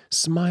rodents,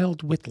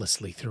 smiled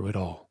witlessly through it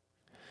all.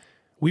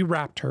 We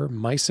wrapped her,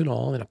 mice and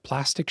all, in a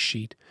plastic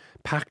sheet,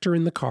 packed her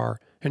in the car,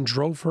 and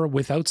drove her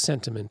without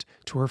sentiment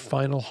to her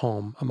final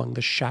home among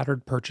the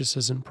shattered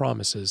purchases and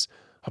promises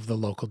of the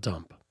local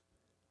dump.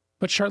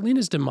 But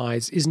Charlena's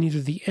demise is neither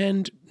the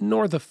end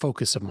nor the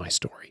focus of my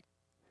story.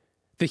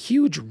 The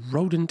huge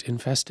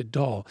rodent-infested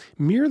doll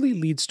merely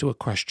leads to a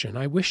question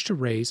I wish to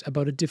raise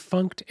about a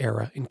defunct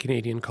era in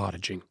Canadian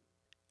cottaging.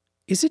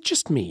 Is it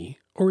just me,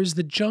 or is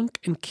the junk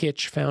and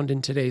kitsch found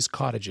in today's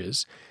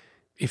cottages,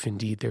 if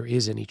indeed there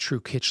is any true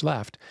kitsch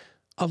left,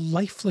 a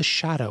lifeless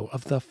shadow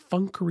of the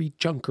funkery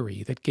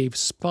junkery that gave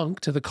spunk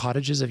to the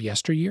cottages of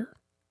yesteryear?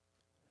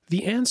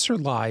 The answer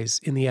lies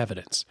in the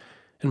evidence,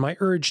 and my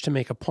urge to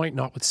make a point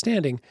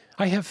notwithstanding,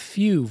 I have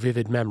few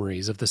vivid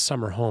memories of the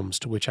summer homes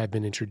to which I've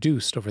been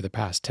introduced over the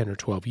past 10 or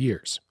 12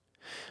 years.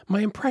 My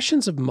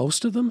impressions of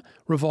most of them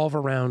revolve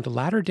around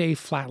latter-day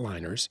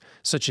flatliners,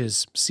 such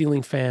as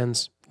ceiling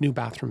fans, new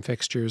bathroom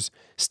fixtures,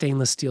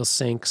 stainless steel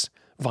sinks,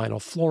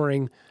 vinyl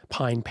flooring,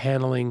 pine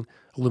paneling,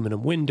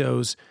 aluminum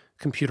windows,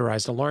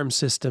 computerized alarm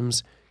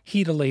systems,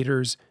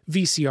 heat-elators,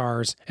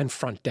 VCRs, and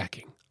front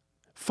decking.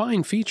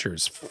 Fine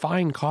features,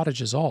 fine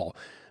cottages all,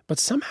 but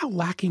somehow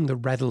lacking the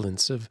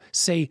redolence of,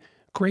 say,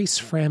 Grace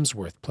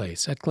Framsworth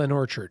Place at Glen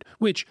Orchard,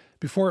 which,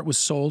 before it was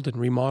sold and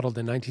remodeled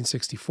in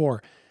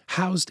 1964,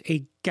 housed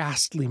a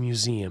ghastly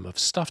museum of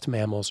stuffed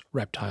mammals,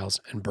 reptiles,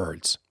 and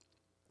birds.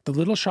 The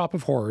little shop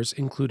of horrors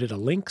included a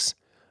lynx,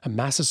 a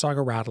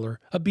Massasauga rattler,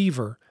 a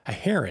beaver, a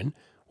heron,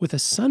 with a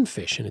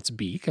sunfish in its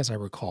beak, as I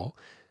recall,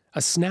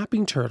 a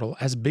snapping turtle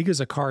as big as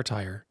a car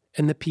tire,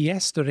 and the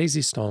pièce de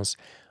résistance,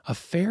 a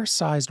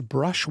fair-sized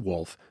brush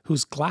wolf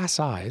whose glass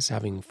eyes,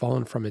 having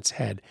fallen from its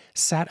head,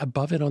 sat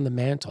above it on the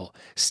mantel,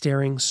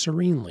 staring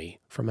serenely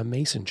from a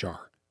mason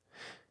jar.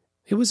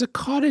 It was a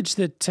cottage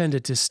that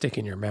tended to stick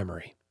in your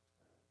memory.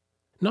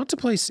 Not to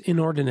place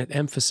inordinate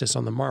emphasis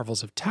on the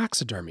marvels of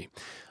taxidermy,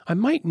 I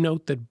might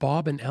note that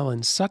Bob and Ellen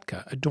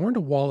Sutka adorned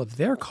a wall of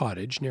their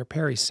cottage near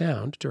Parry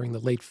Sound during the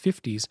late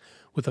 50s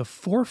with a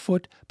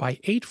 4-foot by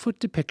 8-foot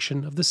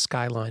depiction of the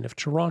skyline of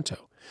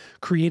Toronto,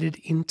 created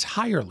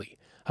entirely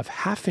of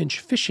half-inch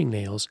fishing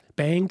nails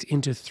banged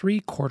into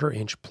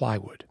 3/4-inch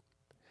plywood.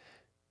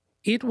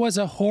 It was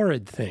a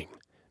horrid thing,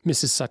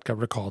 Mrs. Sutka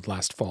recalled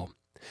last fall,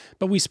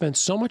 but we spent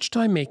so much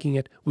time making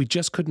it, we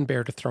just couldn't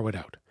bear to throw it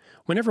out.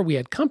 Whenever we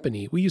had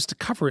company, we used to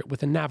cover it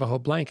with a Navajo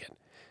blanket.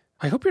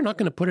 I hope you're not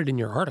going to put it in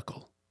your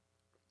article.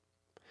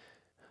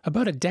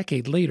 About a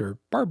decade later,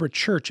 Barbara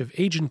Church of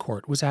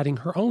Agincourt was adding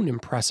her own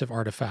impressive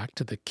artifact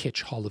to the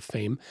Kitsch Hall of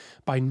Fame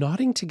by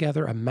knotting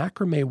together a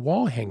macrame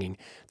wall hanging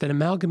that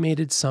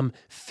amalgamated some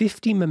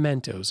 50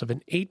 mementos of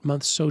an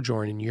 8-month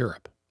sojourn in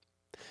Europe.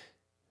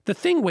 The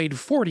thing weighed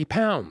 40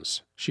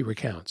 pounds, she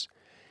recounts.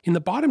 In the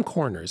bottom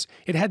corners,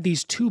 it had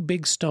these 2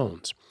 big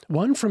stones,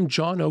 one from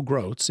John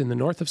O'Groats in the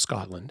north of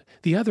Scotland,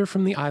 the other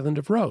from the island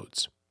of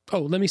Rhodes. Oh,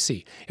 let me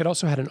see. It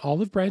also had an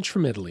olive branch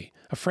from Italy,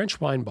 a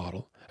French wine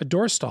bottle, a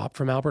doorstop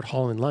from Albert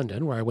Hall in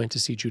London, where I went to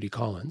see Judy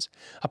Collins,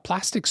 a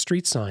plastic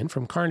street sign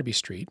from Carnaby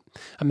Street,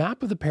 a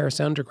map of the Paris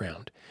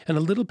Underground, and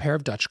a little pair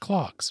of Dutch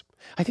clogs.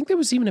 I think there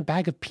was even a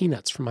bag of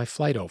peanuts from my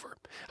flight over.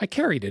 I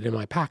carried it in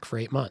my pack for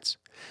 8 months.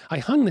 I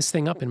hung this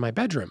thing up in my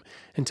bedroom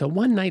until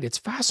one night its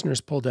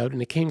fasteners pulled out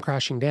and it came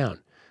crashing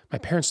down. My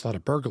parents thought a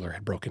burglar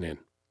had broken in.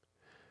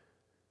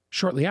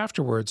 Shortly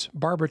afterwards,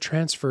 Barbara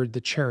transferred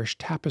the cherished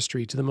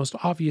tapestry to the most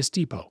obvious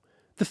depot,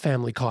 the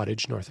family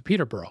cottage north of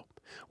Peterborough,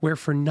 where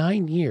for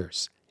 9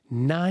 years,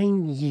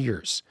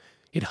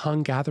 it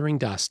hung gathering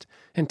dust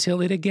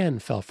until it again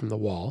fell from the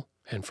wall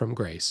and from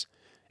grace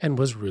and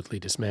was rudely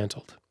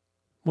dismantled.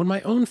 When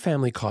my own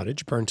family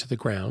cottage burned to the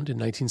ground in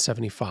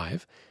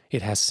 1975,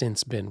 it has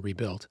since been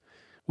rebuilt,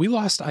 we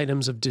lost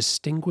items of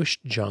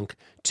distinguished junk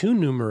too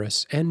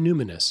numerous and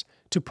numinous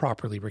to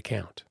properly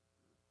recount.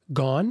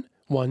 Gone,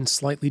 one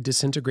slightly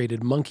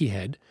disintegrated monkey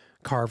head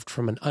carved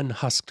from an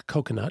unhusked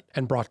coconut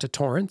and brought to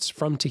Torrance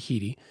from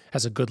Tahiti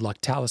as a good luck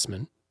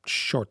talisman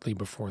shortly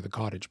before the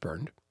cottage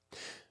burned.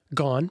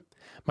 Gone,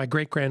 my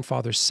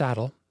great-grandfather's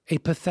saddle, a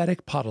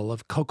pathetic puddle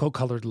of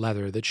cocoa-colored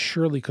leather that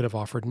surely could have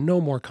offered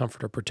no more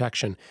comfort or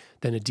protection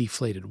than a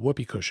deflated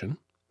whoopee cushion.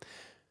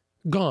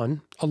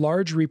 Gone, a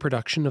large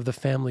reproduction of the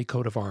family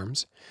coat of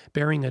arms,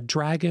 bearing a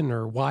dragon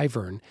or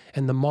wyvern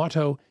and the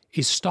motto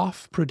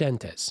Istof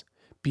Prudentes,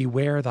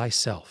 beware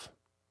thyself.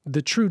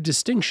 The true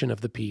distinction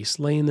of the piece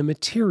lay in the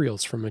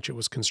materials from which it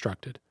was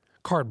constructed,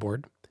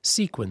 cardboard,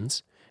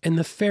 sequins, and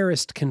the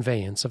fairest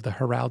conveyance of the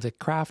heraldic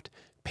craft,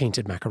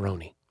 painted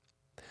macaroni.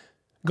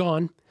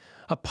 Gone,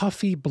 a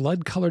puffy,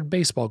 blood-colored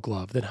baseball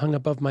glove that hung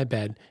above my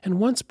bed and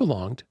once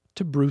belonged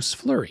to Bruce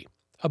Fleury,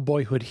 a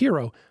boyhood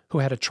hero who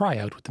had a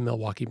tryout with the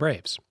Milwaukee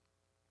Braves.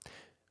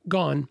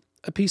 Gone,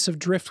 a piece of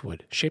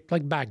driftwood shaped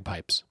like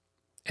bagpipes,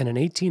 and an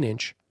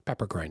 18-inch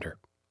pepper grinder.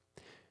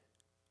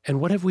 And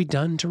what have we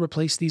done to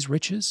replace these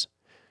riches?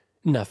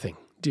 Nothing,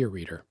 dear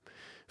reader,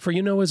 for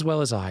you know as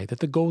well as I that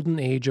the golden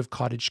age of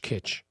cottage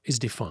kitsch is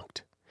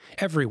defunct.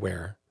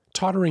 Everywhere,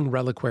 tottering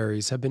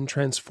reliquaries have been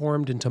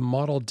transformed into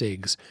model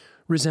digs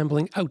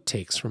resembling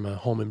outtakes from a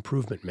home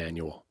improvement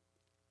manual.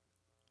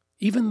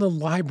 Even the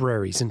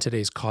libraries in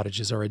today's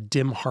cottages are a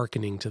dim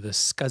hearkening to the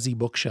scuzzy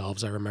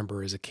bookshelves I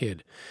remember as a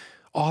kid.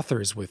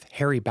 Authors with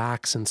hairy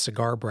backs and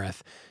cigar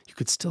breath, you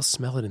could still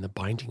smell it in the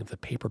binding of the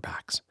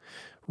paperbacks.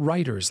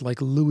 Writers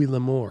like Louis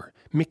L'Amour,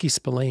 Mickey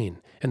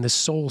Spillane, and the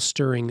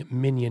soul-stirring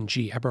Minion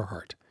G.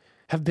 Eberhardt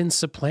have been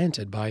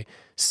supplanted by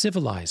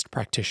civilized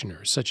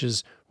practitioners such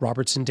as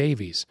Robertson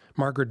Davies,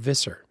 Margaret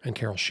Visser, and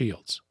Carol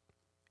Shields.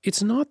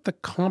 It's not the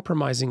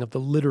compromising of the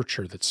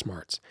literature that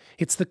smarts.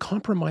 It's the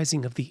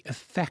compromising of the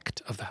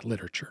effect of that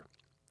literature.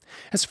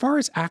 As far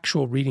as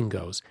actual reading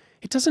goes,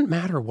 it doesn't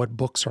matter what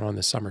books are on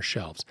the summer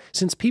shelves,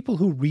 since people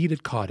who read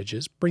at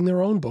cottages bring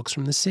their own books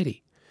from the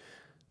city.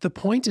 The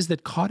point is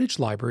that cottage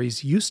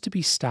libraries used to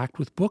be stacked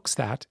with books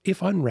that,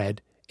 if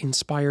unread,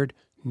 inspired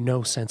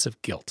no sense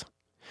of guilt.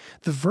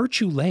 The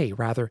virtue lay,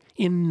 rather,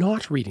 in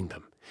not reading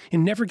them,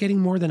 in never getting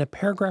more than a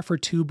paragraph or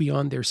two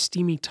beyond their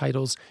steamy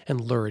titles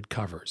and lurid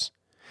covers.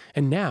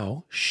 And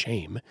now,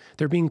 shame,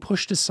 they're being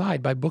pushed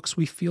aside by books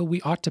we feel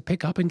we ought to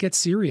pick up and get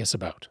serious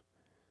about.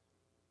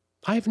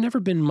 I have never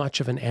been much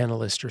of an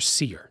analyst or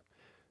seer.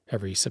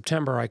 Every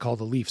September I call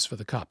the Leafs for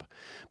the Cup.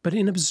 But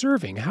in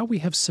observing how we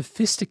have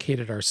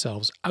sophisticated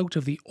ourselves out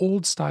of the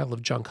old style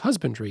of junk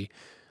husbandry,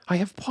 I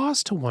have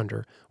paused to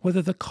wonder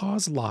whether the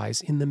cause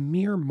lies in the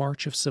mere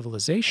march of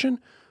civilization,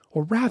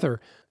 or rather,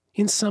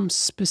 in some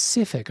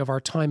specific of our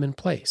time and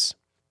place.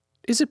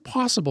 Is it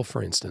possible,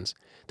 for instance,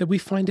 that we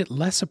find it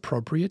less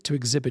appropriate to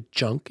exhibit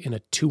junk in a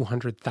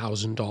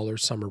 $200,000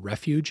 summer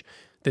refuge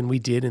than we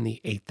did in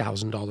the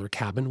 $8,000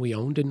 cabin we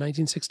owned in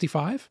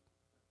 1965?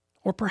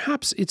 Or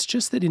perhaps it's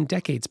just that in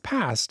decades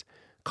past,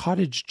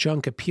 cottage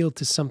junk appealed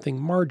to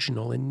something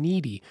marginal and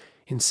needy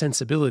in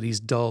sensibilities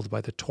dulled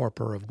by the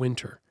torpor of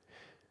winter.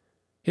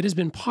 It has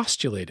been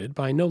postulated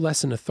by no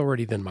less an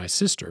authority than my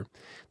sister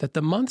that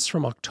the months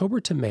from October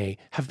to May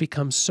have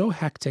become so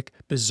hectic,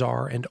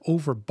 bizarre, and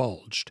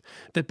overbulged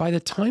that by the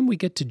time we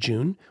get to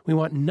June, we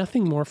want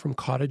nothing more from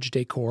cottage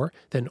decor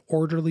than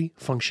orderly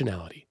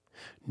functionality.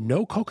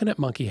 No coconut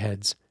monkey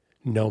heads,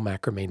 no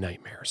macrame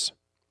nightmares.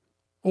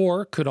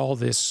 Or could all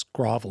this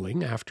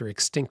groveling after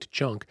extinct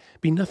junk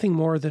be nothing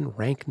more than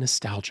rank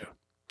nostalgia?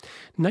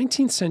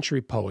 19th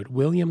century poet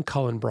William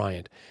Cullen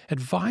Bryant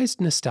advised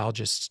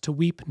nostalgists to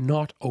weep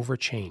not over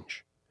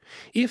change.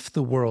 If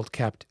the world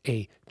kept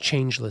a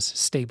changeless,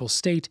 stable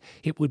state,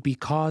 it would be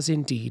cause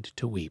indeed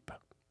to weep.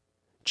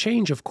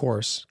 Change, of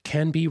course,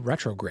 can be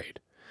retrograde.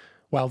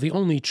 While the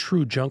only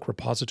true junk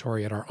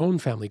repository at our own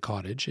family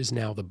cottage is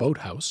now the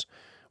boathouse,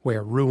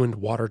 where ruined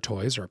water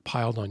toys are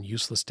piled on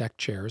useless deck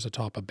chairs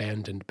atop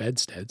abandoned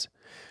bedsteads,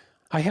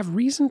 I have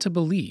reason to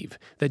believe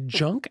that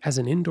junk as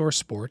an indoor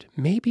sport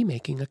may be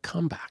making a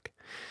comeback.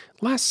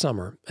 Last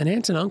summer, an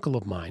aunt and uncle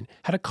of mine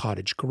had a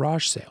cottage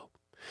garage sale.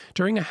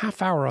 During a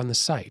half hour on the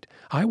site,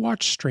 I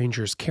watched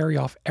strangers carry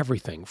off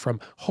everything from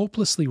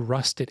hopelessly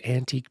rusted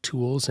antique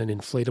tools and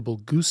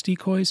inflatable goose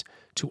decoys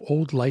to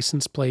old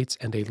license plates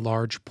and a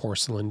large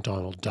porcelain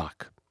Donald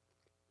Duck.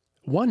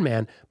 One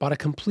man bought a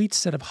complete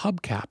set of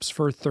hubcaps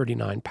for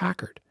 $39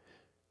 Packard.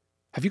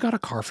 "Have you got a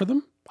car for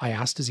them?" I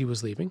asked as he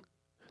was leaving.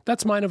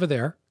 "That's mine over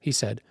there," he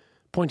said,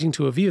 pointing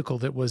to a vehicle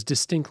that was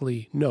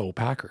distinctly no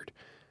Packard.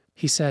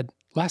 He said,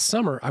 "Last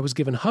summer I was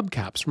given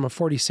hubcaps from a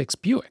 '46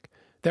 Buick.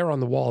 They're on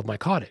the wall of my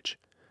cottage.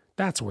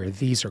 That's where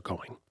these are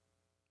going."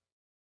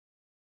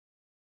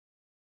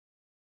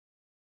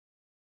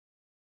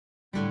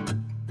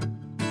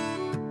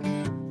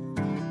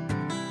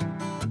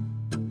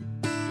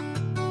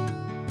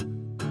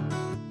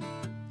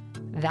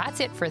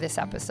 That's it for this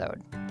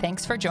episode.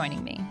 Thanks for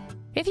joining me.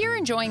 If you're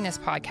enjoying this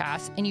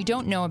podcast and you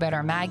don't know about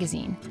our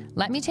magazine,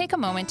 let me take a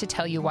moment to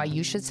tell you why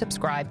you should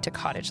subscribe to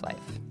Cottage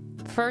Life.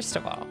 First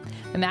of all,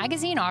 the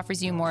magazine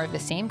offers you more of the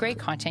same great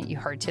content you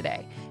heard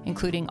today,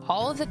 including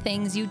all of the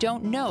things you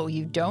don't know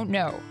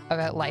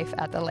about life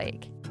at the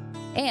lake.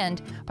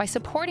 And by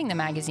supporting the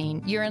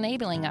magazine, you're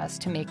enabling us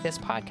to make this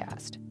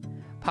podcast.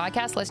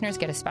 Podcast listeners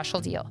get a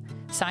special deal.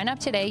 Sign up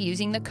today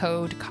using the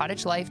code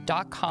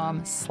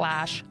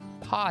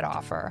cottagelife.com/pod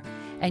offer,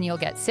 and you'll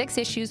get 6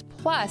 issues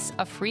plus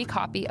a free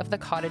copy of the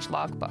Cottage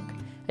Logbook,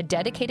 a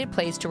dedicated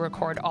place to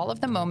record all of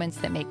the moments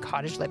that make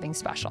cottage living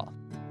special.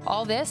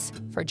 All this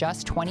for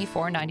just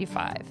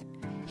 $24.95.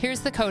 Here's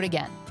the code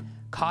again,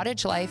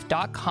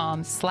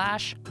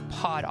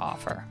 cottagelife.com/pod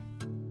offer.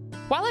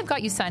 While I've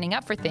got you signing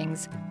up for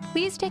things,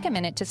 please take a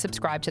minute to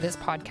subscribe to this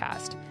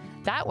podcast.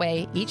 That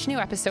way, each new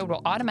episode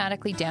will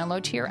automatically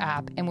download to your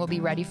app and will be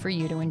ready for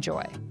you to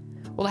enjoy.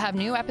 We'll have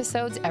new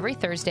episodes every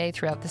Thursday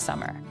throughout the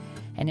summer.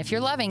 And if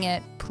you're loving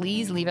it,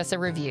 please leave us a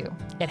review.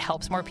 It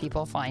helps more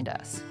people find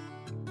us.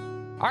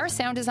 Our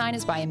sound design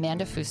is by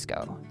Amanda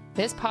Fusco.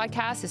 This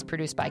podcast is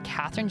produced by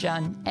Catherine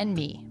Junn and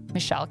me,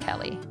 Michelle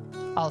Kelly.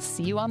 I'll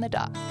see you on the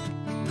dock.